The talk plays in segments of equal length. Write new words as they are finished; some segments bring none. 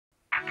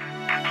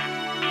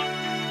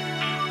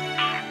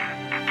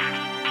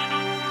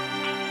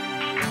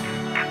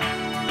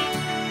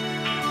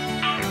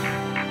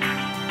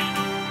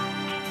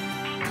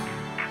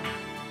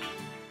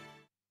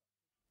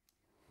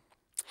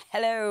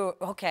Hello.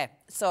 Okay,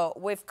 so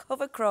we've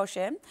covered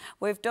crochet,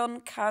 we've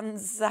done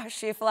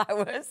kanzashi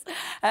flowers.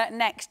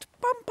 Next,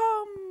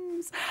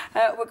 pom-poms.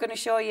 We're going to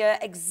show you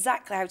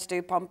exactly how to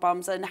do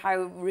pom-poms and how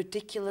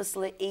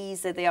ridiculously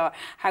easy they are.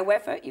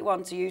 However you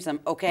want to use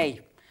them.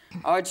 Okay.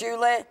 Oh,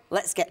 Julie,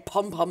 let's get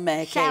pom-pom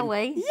making. Shall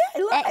we?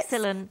 Yeah, let's.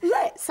 Excellent.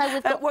 Let's. So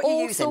we've got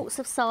all sorts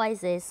of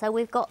sizes. So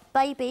we've got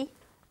baby,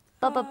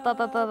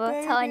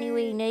 baby. Tiny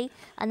weeny,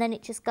 and then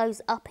it just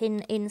goes up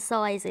in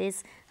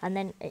sizes, and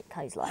then it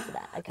goes like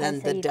that. Okay, then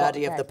so the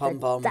daddy of the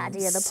pom-poms.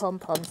 Daddy of the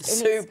pom-poms.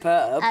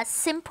 Superb. As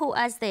simple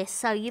as this.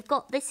 So you've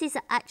got, this is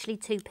actually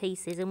 2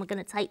 pieces, and we're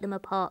going to take them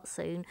apart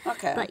soon.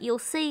 Okay. But you'll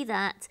see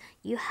that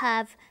you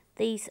have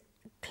these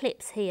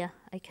clips here,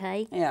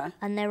 okay? Yeah.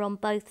 And they're on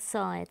both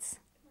sides.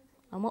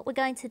 And what we're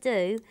going to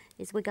do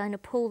is we're going to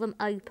pull them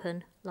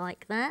open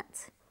like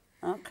that.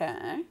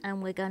 Okay.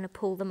 And we're going to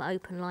pull them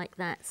open like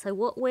that. So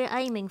what we're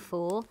aiming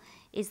for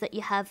is that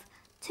you have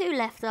 2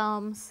 left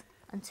arms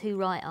and 2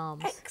 right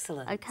arms.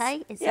 Excellent.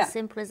 Okay, it's as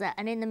simple as that.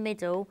 And in the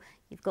middle,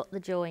 you've got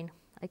the join.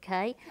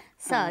 Okay,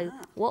 so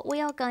what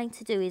we are going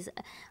to do is,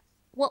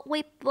 what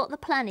the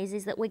plan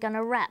is that we're going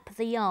to wrap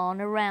the yarn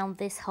around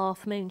this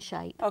half moon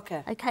shape.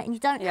 Okay. Okay, and you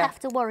don't have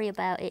to worry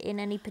about it in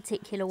any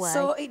particular way.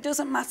 So it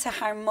doesn't matter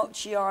how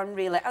much yarn,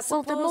 really. I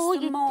suppose well,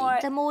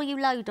 the more you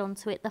load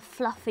onto it, the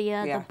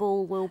fluffier the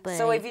ball will be.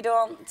 So if you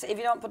don't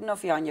put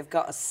enough yarn, you've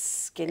got a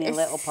skinny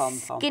little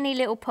pom-pom. Skinny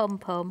little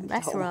pom-pom.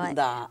 That's right.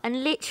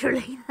 And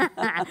literally.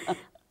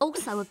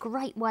 Also a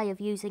great way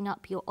of using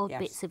up your odd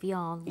bits of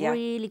yarn.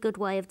 Really good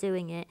way of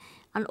doing it.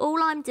 And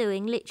all I'm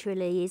doing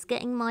literally is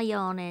getting my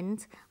yarn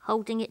end,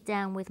 holding it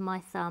down with my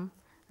thumb,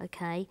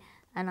 okay?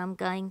 And I'm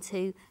going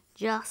to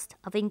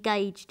I've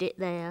engaged it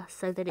there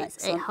so that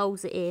it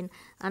holds it in.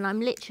 And I'm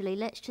literally,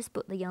 let's just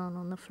put the yarn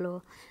on the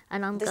floor.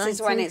 And This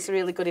is when it's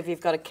really good if you've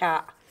got a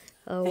cat.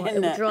 Oh,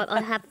 it would drive.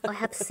 I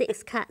have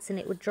 6 cats, and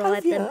it would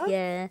drive them.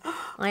 Yeah,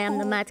 I am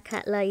the mad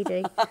cat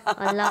lady.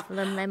 I love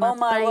them. They're my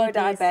my babies. word,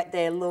 I bet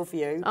they love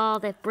you. Oh,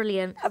 they're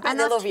brilliant. I bet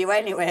they love you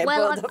anyway.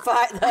 Well, but the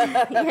fact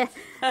that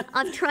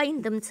I've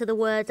trained them to the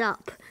word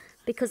up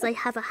because they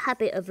have a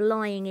habit of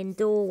lying in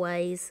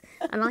doorways,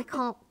 and I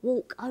can't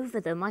walk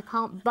over them. I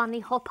can't bunny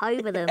hop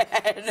over them.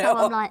 So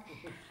I'm like,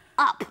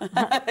 up.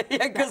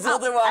 Because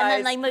otherwise... And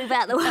then they move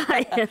out the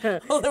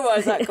way.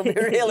 Otherwise that could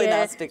be really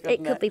nasty, couldn't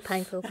it? It could be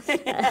painful.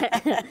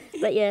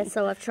 But yeah,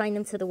 so I've trained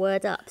them to the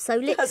word up. So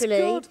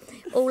literally,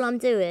 all I'm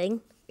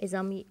doing is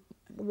I'm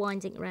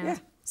winding around. Yeah.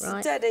 Right?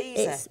 It's dead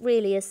easy. It's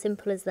really as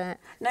simple as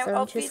that. Now, so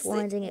I'm just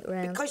winding it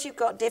round. Because you've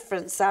got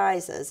different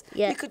sizes,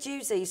 you could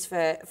use these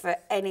for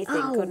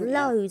anything, couldn't you?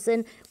 Loads.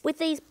 And with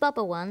these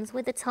bubba ones,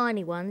 with the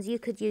tiny ones, you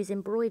could use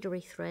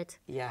embroidery thread.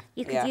 Yeah.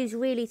 You could use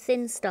really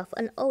thin stuff,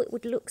 and it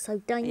would look so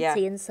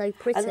dainty and so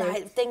pretty.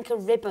 And think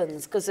of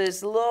ribbons, because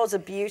there's loads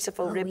of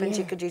beautiful ribbons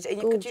you could use.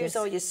 And you could use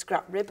all your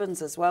scrap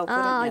ribbons as well,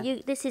 couldn't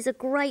you? This is a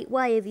great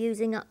way of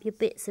using up your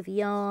bits of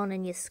yarn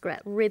and your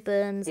scrap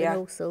ribbons and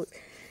all sorts.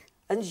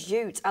 And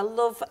jute, I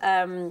love,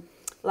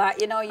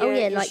 like, you know,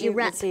 your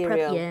wrap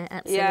material. Yeah,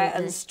 absolutely. Yeah,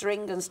 and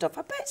string and stuff.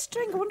 I bet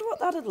string, I wonder what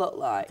that'd look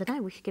like. I don't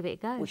know, we should give it a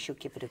go. We should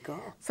give it a go.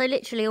 So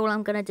literally all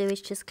I'm going to do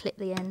is just clip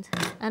the end.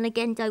 And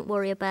again, don't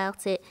worry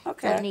about it.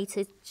 Okay. Don't need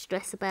to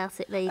stress about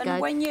it. There you go.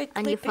 And when you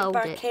clip it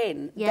back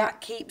in,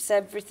 that keeps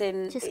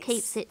everything... Just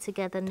keeps it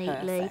together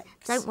neatly.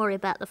 Perfect. Don't worry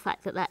about the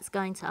fact that that's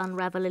going to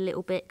unravel a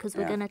little bit, because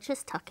we're going to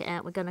just tuck it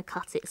out. We're going to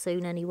cut it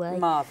soon anyway.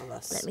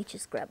 Marvellous. Let me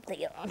just grab the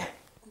yarn.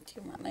 Do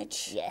you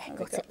manage? Yeah,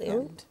 got it. The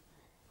end.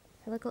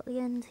 Have I got the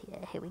end?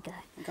 Yeah, here we go.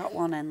 I got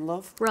one end,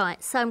 love.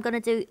 Right, so I'm going to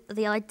do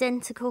the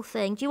identical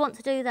thing. Do you want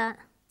to do that?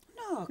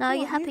 No. No,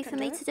 you're happy for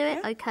me to do it?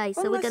 Yeah. Okay,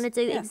 so we're going to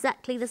do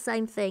exactly the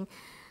same thing.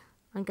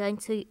 I'm going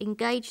to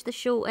engage the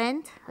short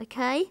end,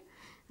 okay?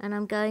 And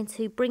I'm going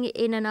to bring it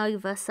in and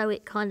over so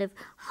it kind of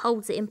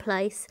holds it in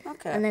place.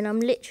 Okay. And then I'm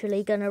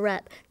literally going to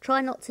wrap.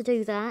 Try not to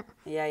do that.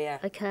 Yeah.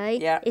 Okay?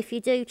 Yeah. If you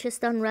do,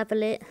 just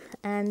unravel it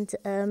and...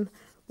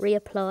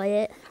 reapply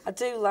it. I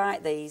do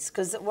like these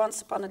because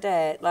once upon a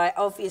day, like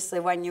obviously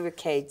when you were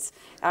kids,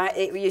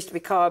 it used to be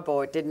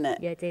cardboard, didn't it?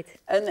 Yeah, it did.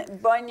 And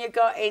when you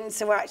got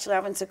into actually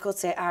having to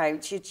cut it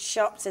out, you'd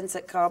chopped into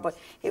cardboard.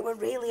 It were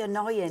really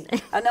annoying.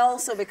 And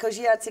also because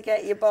you had to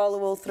get your ball of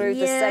wool through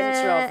the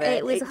centre of it.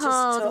 It was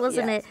hard,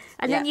 wasn't it?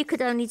 And then you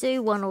could only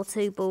do 1 or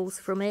 2 balls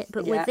from it.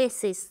 But with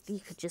this, you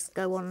could just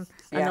go on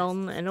and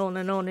on and on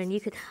and on. And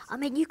you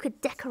could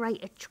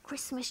decorate a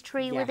Christmas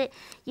tree with it.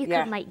 You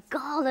could make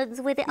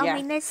garlands with it. I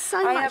mean, there's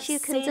so much you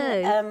can do. I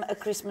have seen a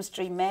Christmas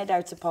tree made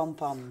out of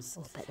pom-poms.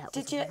 Oh, I bet that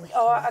was Did you? wicked.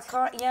 Oh, I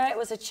can't. Yeah, it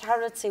was a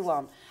charity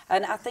one,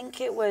 and I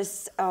think it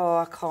was. Oh,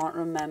 I can't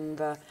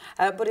remember.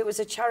 But it was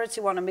a charity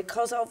one, and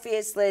because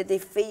obviously they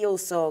feel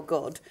so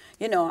good,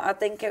 you know, I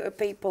think it were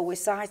people with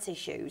sight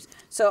issues.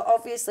 So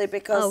obviously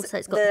because so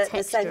it's got the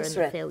texture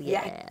sensory, and the feel.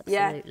 Yeah,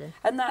 absolutely.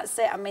 And that's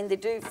it. I mean, they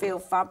do feel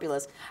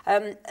fabulous.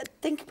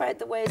 Think about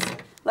the ways.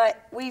 Like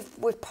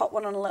we've put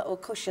one on a little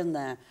cushion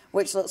there,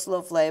 which looks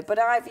lovely. But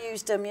I've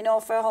used them, you know,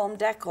 for home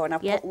decor, and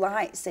I've put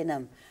lights in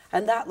them,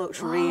 and that looks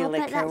really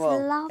cool. That's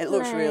lovely. It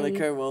looks really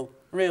cool.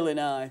 Really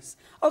nice.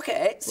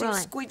 Okay, so right.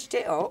 you've squidged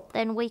it up.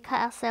 Then we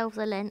cut ourselves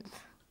a length.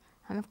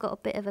 And I've got a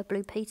bit of a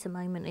Blue Peter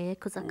moment here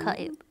because I cut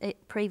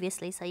it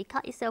previously. So you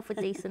cut yourself a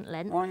decent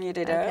length. One you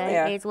did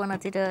earlier. Here's one I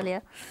did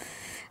earlier.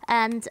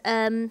 And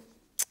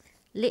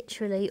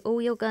literally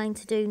all you're going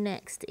to do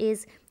next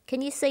is,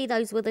 can you see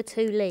those were the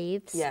 2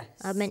 leaves? Yes.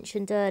 I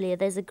mentioned earlier,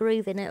 there's a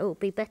groove in it. It would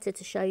be better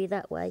to show you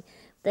that way.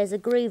 There's a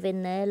groove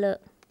in there,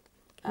 look.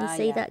 Can you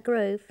see that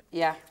groove?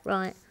 Yeah.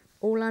 Right.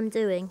 All I'm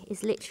doing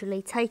is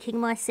literally taking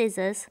my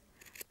scissors,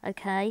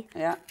 okay?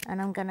 Yeah.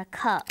 And I'm going to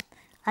cut.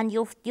 And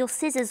your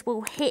scissors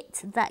will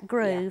hit that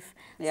groove.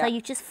 Yeah. So you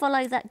just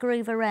follow that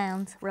groove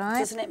around, right?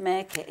 Doesn't it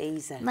make it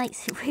easy?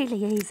 Makes it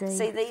really easy.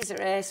 See, these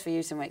are ace for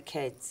using with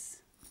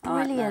kids.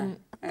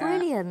 Brilliant,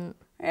 brilliant.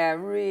 Yeah,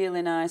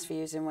 really nice for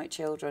using with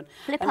children.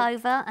 Flip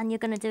over and you're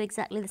going to do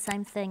exactly the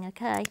same thing,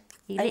 okay?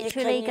 You're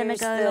literally going to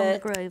go along the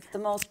groove. The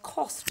most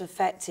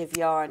cost-effective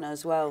yarn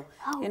as well.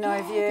 Oh, you know,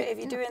 if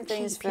you're doing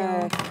things for...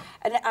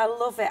 And I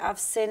love it. I've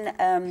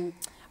seen...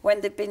 when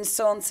they've been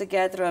sewn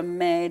together and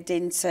made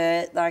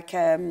into like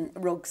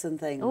rugs and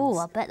things. Oh,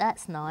 I bet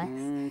that's nice.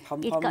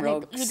 Pom-pom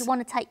rugs. You'd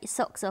want to take your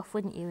socks off,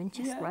 wouldn't you, and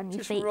just run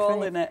your feet roll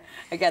through in it.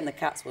 Again, the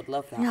cats would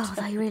love that.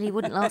 Oh, they really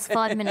wouldn't last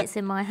 5 minutes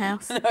in my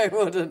house. No, it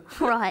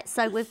wouldn't. Right,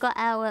 so we've got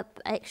our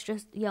extra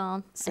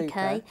yarn, Super.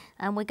 okay,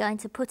 and we're going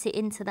to put it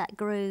into that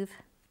groove.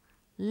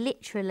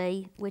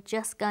 Literally, we're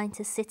just going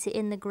to sit it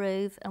in the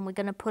groove and we're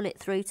going to pull it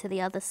through to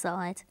the other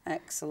side.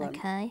 Excellent.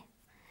 Okay,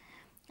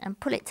 and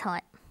pull it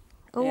tight.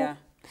 Ooh. Yeah.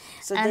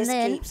 So and this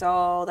then, keeps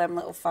all them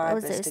little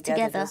fibres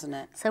together, doesn't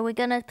it? So we're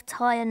going to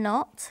tie a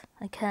knot,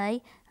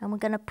 okay, and we're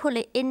going to pull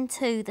it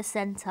into the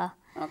centre.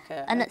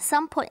 Okay. And at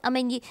some point, I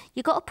mean,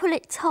 you got to pull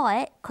it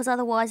tight because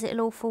otherwise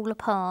it'll all fall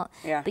apart.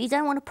 Yeah. But you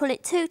don't want to pull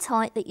it too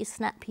tight that you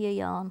snap your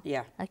yarn.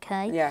 Yeah.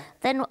 Okay. Yeah.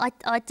 Then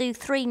I do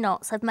 3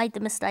 knots. I've made the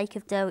mistake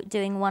of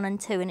doing 1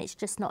 and 2, and it's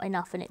just not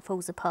enough, and it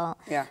falls apart.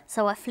 Yeah.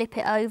 So I flip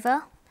it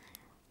over,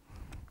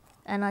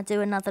 and I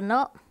do another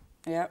knot.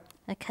 Yeah.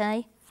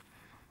 Okay.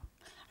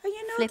 And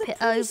you know, Flip they're it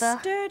pretty over.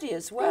 sturdy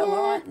as well,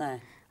 aren't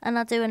they? And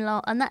I do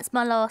and that's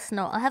my last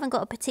knot. I haven't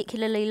got a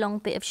particularly long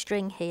bit of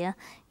string here.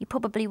 You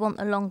probably want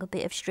a longer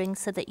bit of string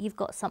so that you've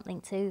got something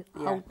to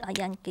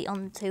yank it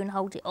onto and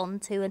hold it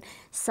onto and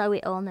sew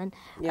it on.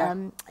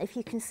 And if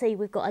you can see,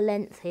 we've got a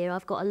length here.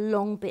 I've got a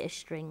long bit of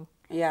string.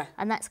 Yeah.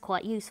 And that's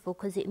quite useful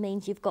because it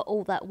means you've got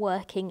all that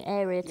working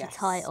area to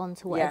tie it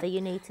onto whatever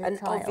you need to tie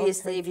it on. And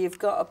obviously, if you've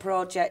got a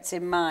project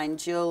in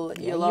mind, you'll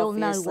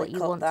know what you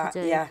want to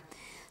do. Yeah.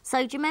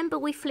 So do you remember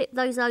we flipped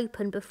those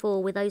open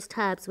before with those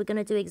tabs? We're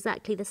going to do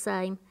exactly the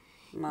same.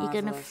 Marvellous.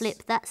 You're going to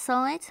flip that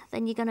side,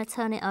 then you're going to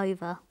turn it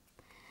over,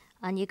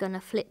 and you're going to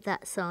flip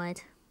that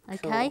side.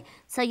 Okay? Cool.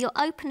 So you're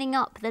opening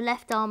up the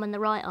left arm and the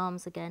right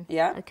arms again.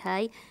 Yeah.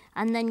 Okay?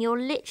 And then you're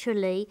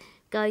literally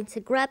going to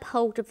grab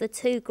hold of the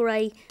 2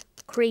 grey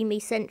creamy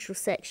central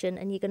section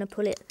and you're going to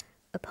pull it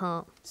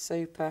apart.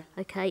 Super.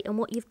 Okay? And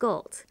what you've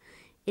got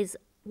is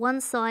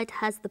one side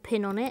has the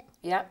pin on it.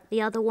 Yep.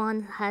 The other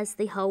one has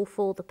the hole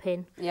for the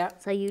pin.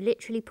 Yep. So you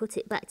literally put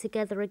it back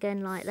together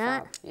again like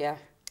that. Yeah.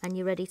 And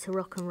you're ready to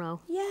rock and roll.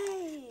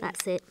 Yay!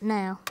 That's it.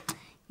 Now,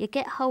 you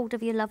get hold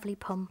of your lovely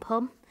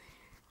pom-pom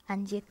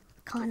and you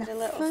kind of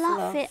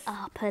fluff it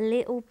up a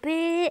little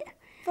bit.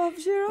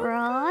 Bob's your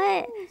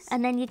right.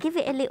 And then you give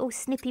it a little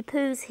snippy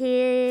poos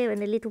here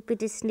and a little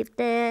bit of snip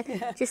there,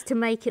 just to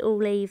make it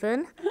all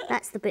even.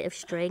 That's the bit of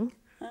string.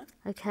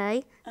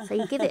 Okay, so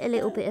you give it a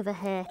little bit of a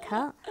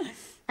haircut,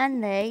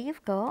 and there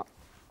you've got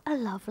a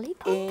lovely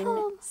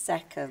pom-pom. In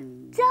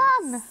seconds.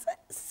 Done.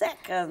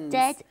 Seconds.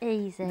 Dead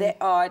easy. They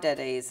are dead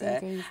easy.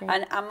 Dead easy.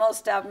 And I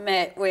must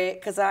admit,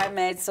 because I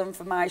made some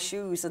for my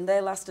shoes and they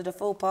lasted a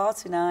full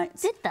party night.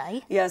 Did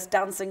they? Yes,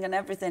 dancing and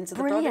everything to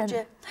Brilliant. the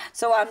prodigy.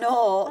 So I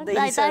know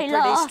these are pretty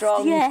last.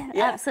 strong. Yeah,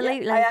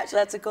 absolutely. I actually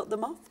had to cut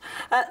them off.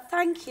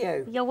 Thank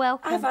you. You're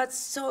welcome. I've had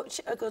such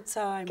a good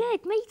time.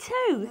 Good, me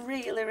too.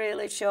 Really,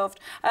 really chuffed.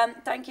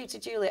 Thank you to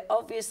Julie,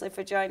 obviously,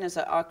 for joining us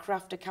at our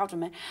Craft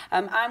Academy.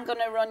 I'm going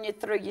to run you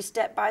through your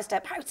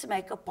step-by-step how to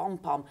make a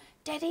pom-pom.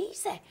 Dead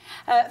easy.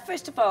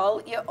 First of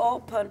all, you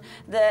open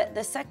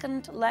the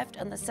second left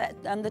and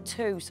the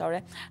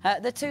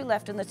two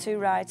left and the 2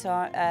 right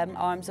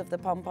arms of the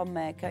Pom Pom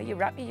Maker. You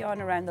wrap your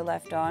yarn around the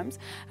left arms.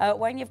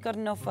 When you've got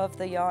enough of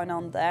the yarn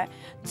on there,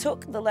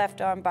 tuck the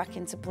left arm back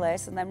into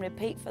place and then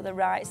repeat for the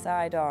right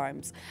side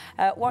arms.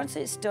 Once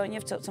it's done,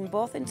 you've tucked them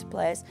both into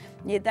place.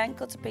 You then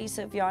cut a piece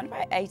of yarn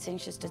about 8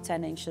 inches to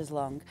 10 inches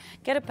long.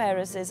 Get a pair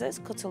of scissors,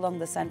 cut along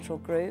the central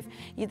groove.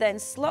 You then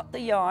slot the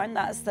yarn,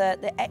 that's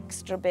the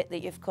extra bit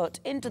that you've cut,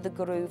 into the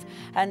groove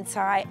and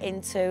tie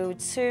into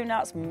 2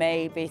 knots,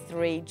 maybe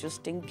 3,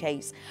 just in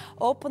case.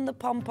 Open the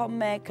Pom Pom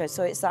Maker,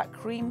 so it's that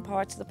cream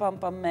part of the Pom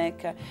Pom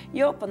Maker.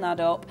 You open that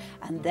up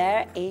and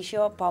there is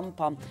your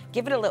pom-pom.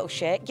 Give it a little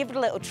shake, give it a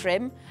little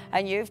trim,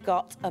 and you've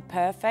got a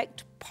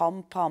perfect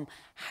pom-pom.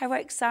 How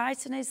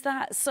exciting is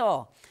that?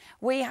 So,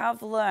 we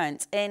have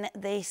learnt in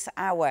this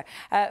hour.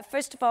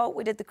 First of all,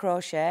 we did the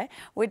crochet.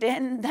 We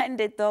then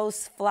did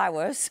those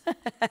flowers,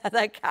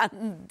 the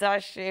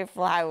kanzashi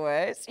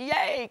flowers.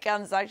 Yay,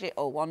 kanzashi!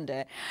 Oh, one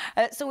day.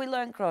 So we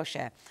learned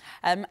crochet.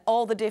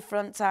 All the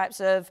different types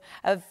of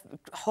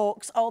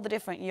hooks, all the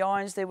different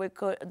yarns that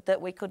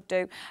we could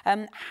do.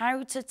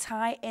 How to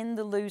tie in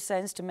the loose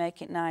ends to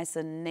make it nice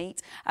and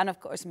neat, and of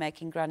course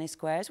making granny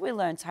squares. We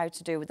learned how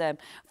to do them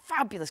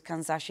fabulous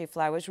kanzashi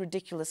flowers,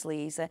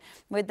 ridiculously easy.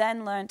 We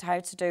then learned how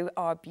to do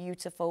our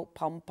beautiful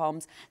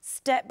pom-poms,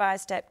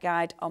 step-by-step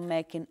guide on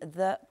making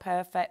the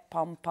perfect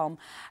pom-pom.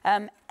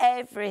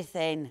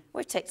 Everything.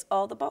 We've ticked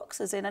all the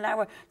boxes in an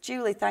hour.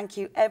 Julie, thank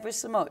you ever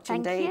so much.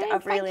 Thank indeed. you.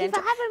 I've really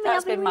enjoyed it.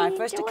 That's been my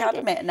first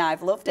academy and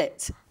I've loved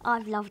it.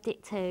 I've loved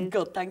it too.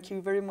 Good, thank you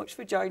very much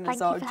for joining us,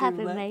 Thank you for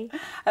Julie. having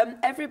me.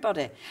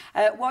 Everybody,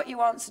 what you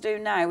want to do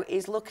now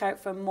is look out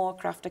for more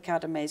craft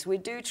academies. We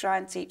do try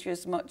and teach you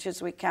as much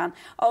as we can.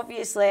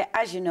 Obviously,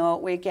 as you know,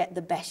 we get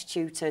the best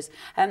tutors.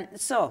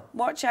 So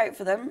watch out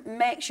for them.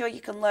 Make sure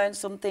you can learn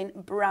something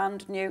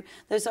brand new.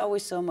 There's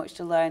always so much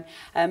to learn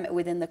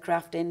within the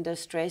craft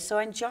industry. So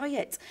enjoy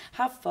it,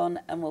 have fun,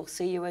 and we'll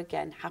see you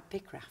again. Happy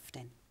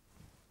crafting.